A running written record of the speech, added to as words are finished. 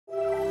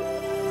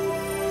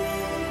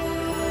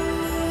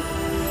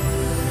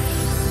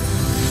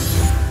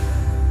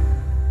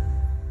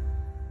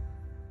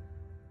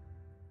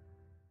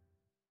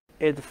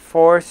it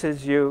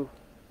forces you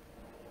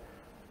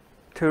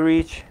to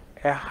reach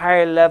a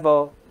higher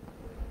level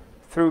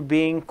through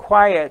being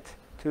quiet,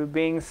 to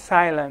being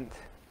silent.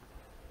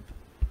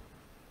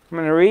 I'm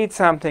going to read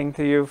something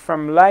to you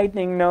from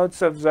Lightning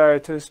Notes of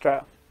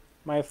Zarathustra,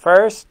 my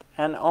first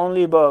and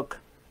only book.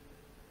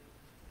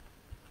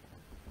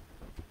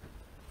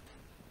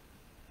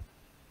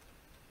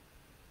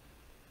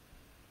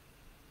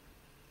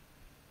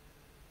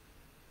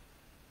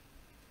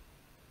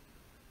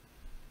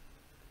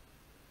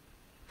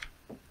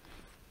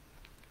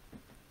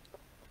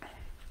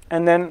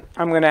 And then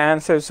I'm going to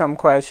answer some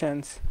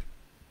questions.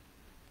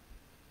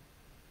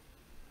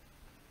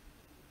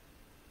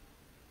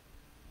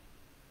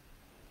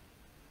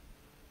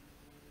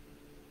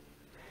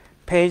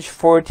 Page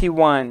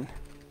 41.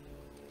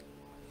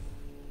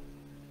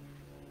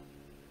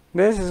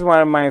 This is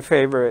one of my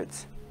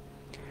favorites.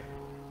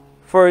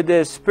 For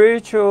the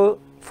spiritually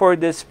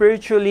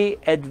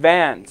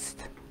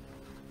advanced.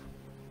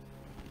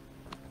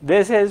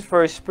 This is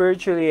for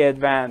spiritually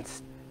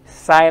advanced.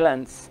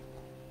 Silence.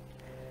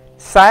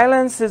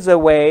 Silence is a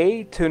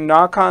way to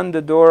knock on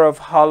the door of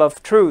Hall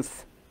of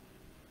Truth.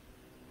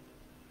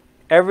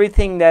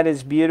 Everything that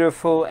is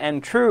beautiful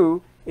and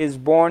true is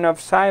born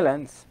of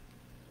silence.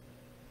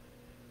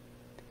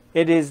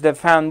 It is the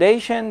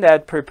foundation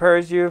that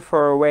prepares you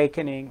for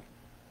awakening.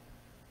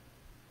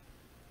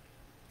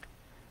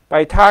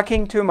 By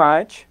talking too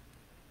much,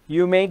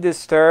 you may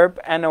disturb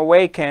and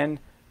awaken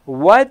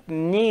what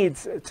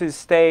needs to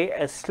stay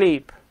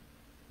asleep.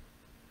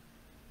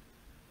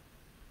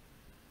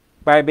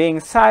 By being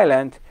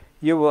silent,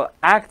 you will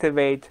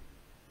activate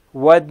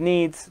what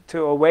needs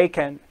to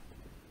awaken.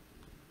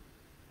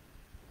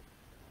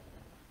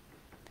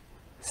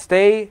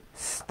 Stay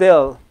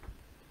still,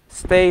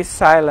 stay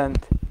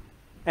silent,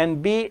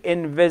 and be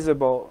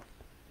invisible.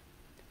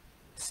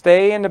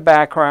 Stay in the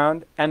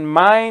background and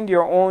mind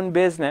your own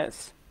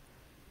business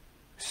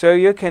so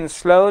you can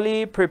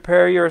slowly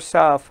prepare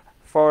yourself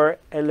for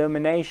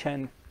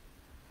illumination.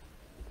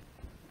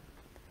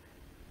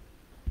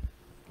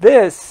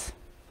 This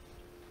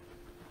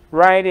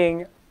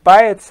writing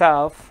by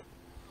itself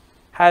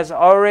has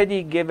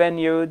already given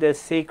you the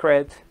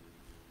secret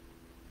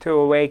to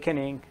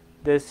awakening,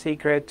 the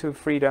secret to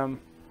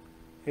freedom.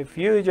 If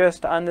you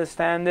just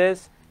understand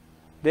this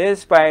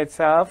by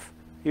itself,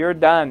 you're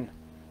done.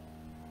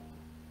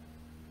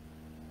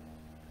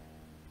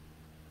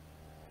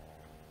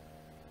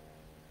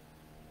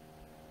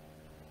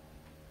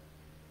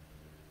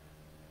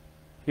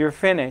 You're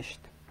finished.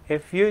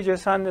 If you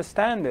just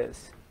understand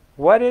this,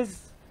 what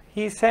is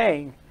he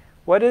saying?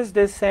 What is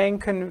this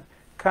saying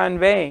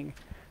conveying?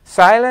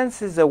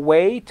 Silence is a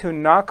way to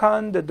knock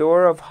on the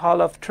door of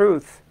Hall of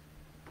Truth.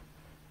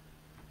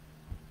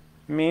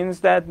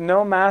 Means that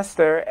no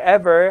master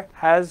ever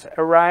has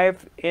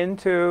arrived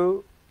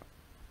into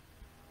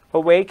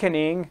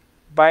awakening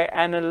by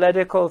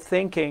analytical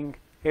thinking.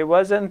 It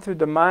wasn't through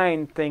the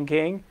mind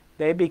thinking.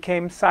 They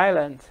became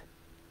silent.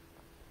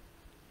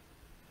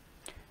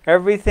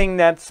 Everything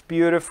that's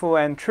beautiful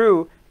and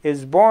true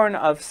is born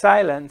of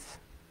silence.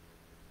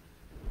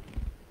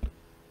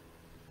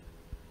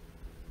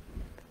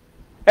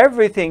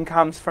 Everything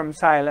comes from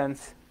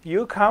silence.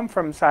 You come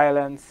from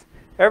silence.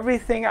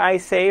 Everything I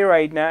say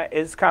right now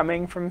is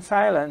coming from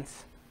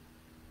silence.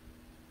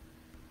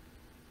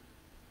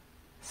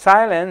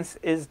 Silence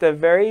is the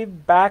very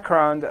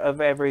background of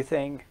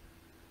everything.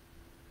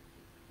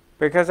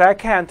 Because I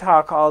can't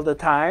talk all the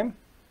time.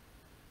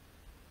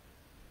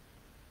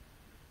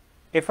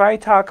 If I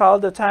talk all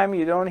the time,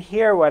 you don't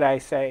hear what I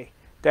say.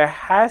 It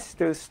has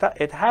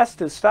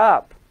to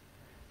stop.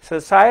 So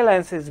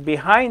silence is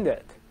behind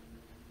it.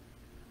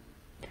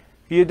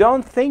 You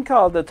don't think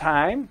all the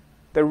time.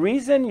 The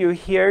reason you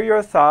hear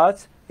your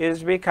thoughts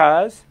is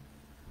because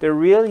the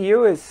real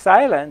you is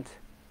silent.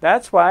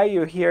 That's why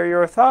you hear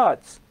your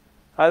thoughts.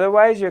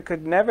 Otherwise, you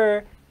could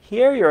never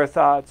hear your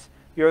thoughts.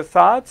 Your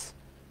thoughts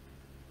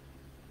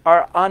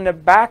are on the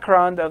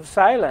background of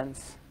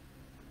silence.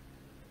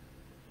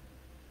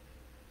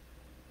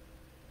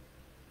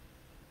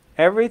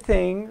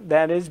 Everything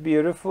that is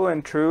beautiful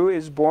and true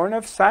is born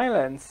of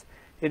silence.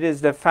 It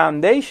is the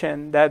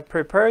foundation that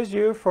prepares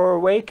you for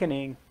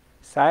awakening.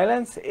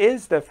 Silence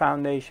is the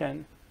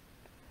foundation.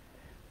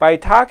 By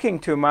talking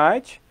too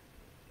much,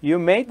 you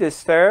may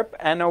disturb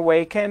and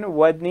awaken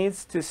what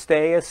needs to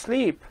stay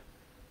asleep.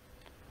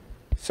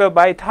 So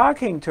by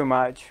talking too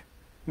much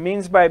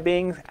means by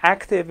being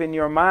active in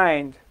your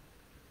mind.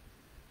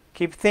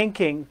 Keep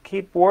thinking,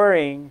 keep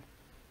worrying,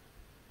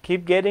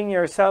 keep getting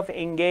yourself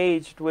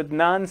engaged with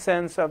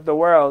nonsense of the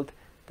world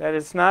that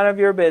is not of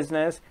your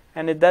business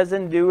and it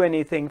doesn't do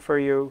anything for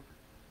you.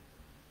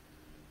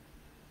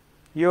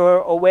 You're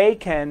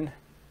awaken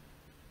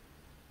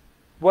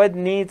what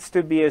needs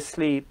to be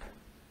asleep.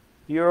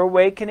 You're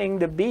awakening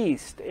the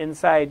beast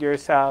inside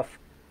yourself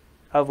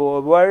of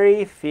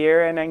worry,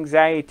 fear, and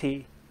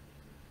anxiety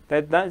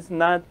that does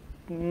not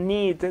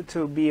need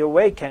to be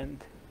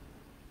awakened.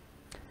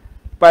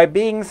 By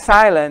being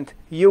silent,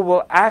 you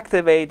will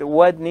activate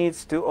what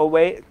needs to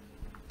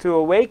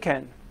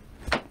awaken.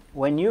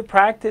 When you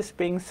practice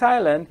being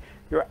silent,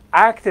 you're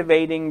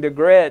activating the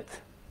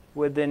grit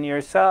within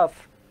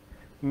yourself.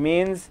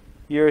 Means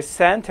you're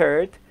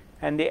centered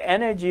and the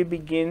energy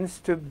begins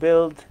to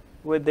build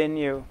within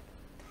you.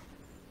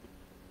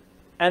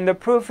 And the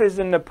proof is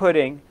in the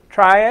pudding.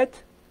 Try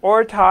it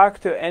or talk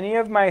to any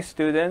of my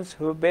students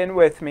who've been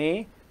with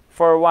me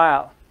for a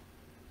while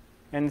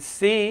and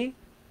see,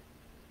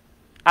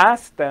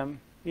 ask them.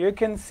 You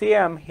can see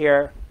them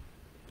here.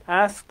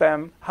 Ask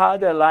them how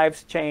their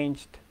lives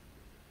changed.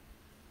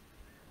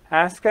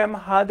 Ask them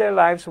how their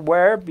lives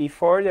were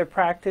before they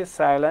practiced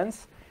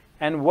silence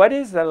and what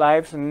is their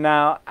lives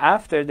now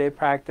after they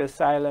practice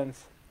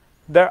silence.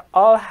 They're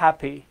all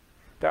happy.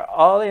 They're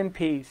all in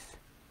peace.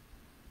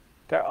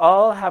 They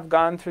all have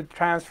gone through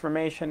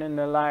transformation in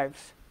their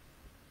lives.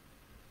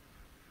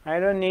 I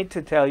don't need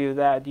to tell you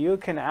that. You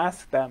can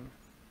ask them.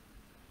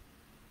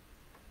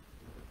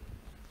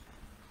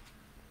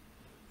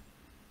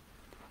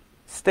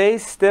 Stay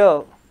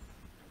still.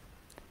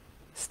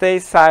 Stay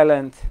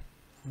silent.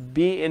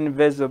 Be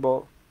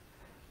invisible.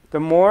 The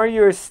more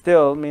you're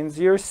still means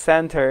you're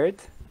centered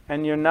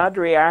and you're not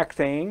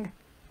reacting.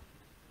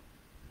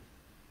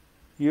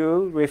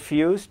 You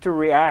refuse to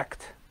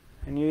react.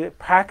 And you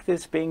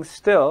practice being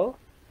still.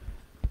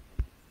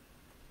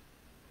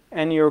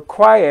 And you're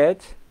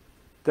quiet.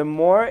 The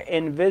more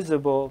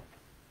invisible.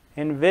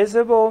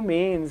 Invisible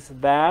means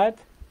that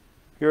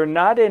you're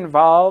not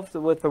involved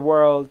with the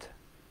world.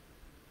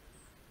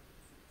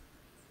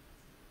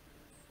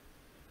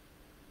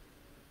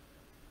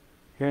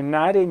 You're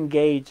not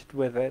engaged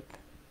with it.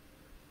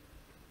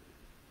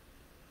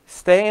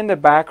 Stay in the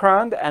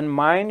background and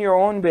mind your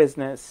own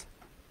business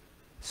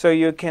so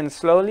you can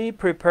slowly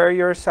prepare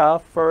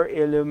yourself for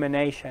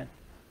illumination.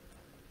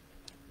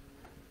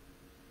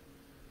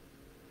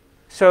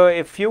 So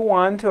if you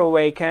want to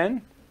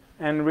awaken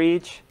and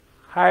reach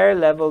higher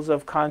levels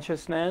of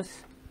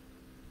consciousness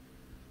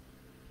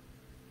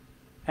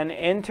and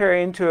enter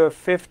into a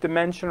fifth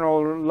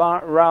dimensional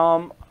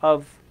realm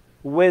of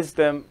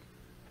wisdom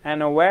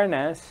and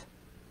awareness,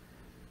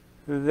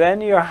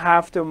 then you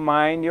have to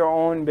mind your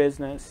own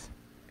business.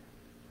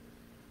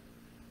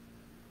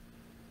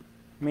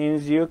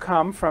 Means you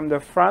come from the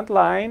front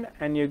line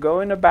and you go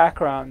in the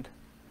background.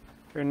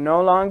 You're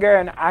no longer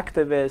an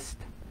activist.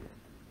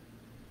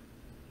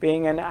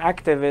 Being an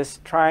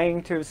activist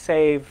trying to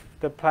save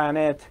the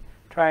planet,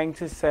 trying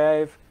to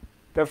save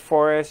the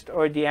forest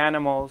or the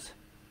animals.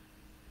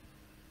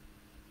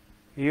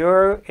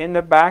 You're in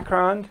the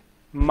background,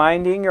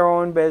 minding your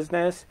own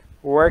business,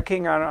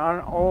 working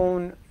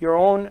on your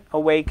own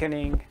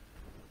awakening.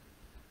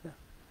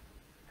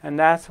 And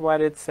that's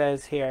what it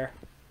says here.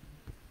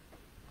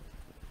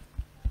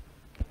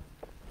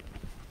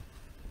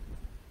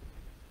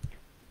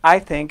 I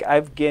think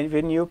I've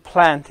given you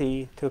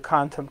plenty to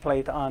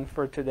contemplate on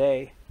for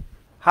today.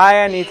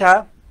 Hi,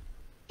 Anita.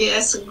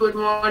 Yes, good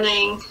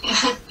morning.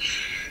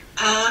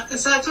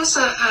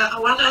 Zarathustra,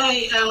 what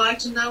I like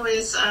to know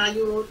is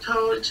you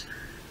told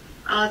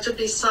to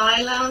be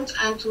silent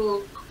and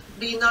to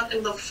be not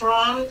in the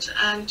front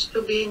and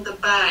to be in the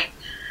back.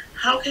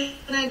 How can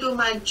I do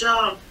my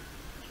job?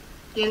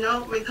 You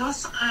know,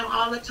 because I'm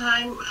all the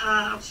time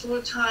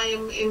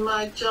full-time in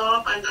my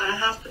job and I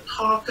have to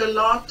talk a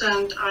lot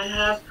and I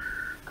have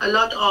a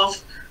lot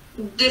of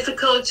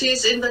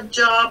difficulties in the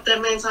job. That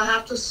means I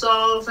have to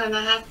solve and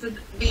I have to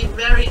be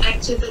very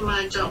active in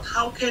my job.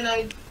 How can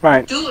I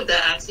do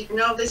that? You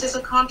know, this is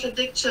a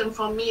contradiction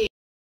for me.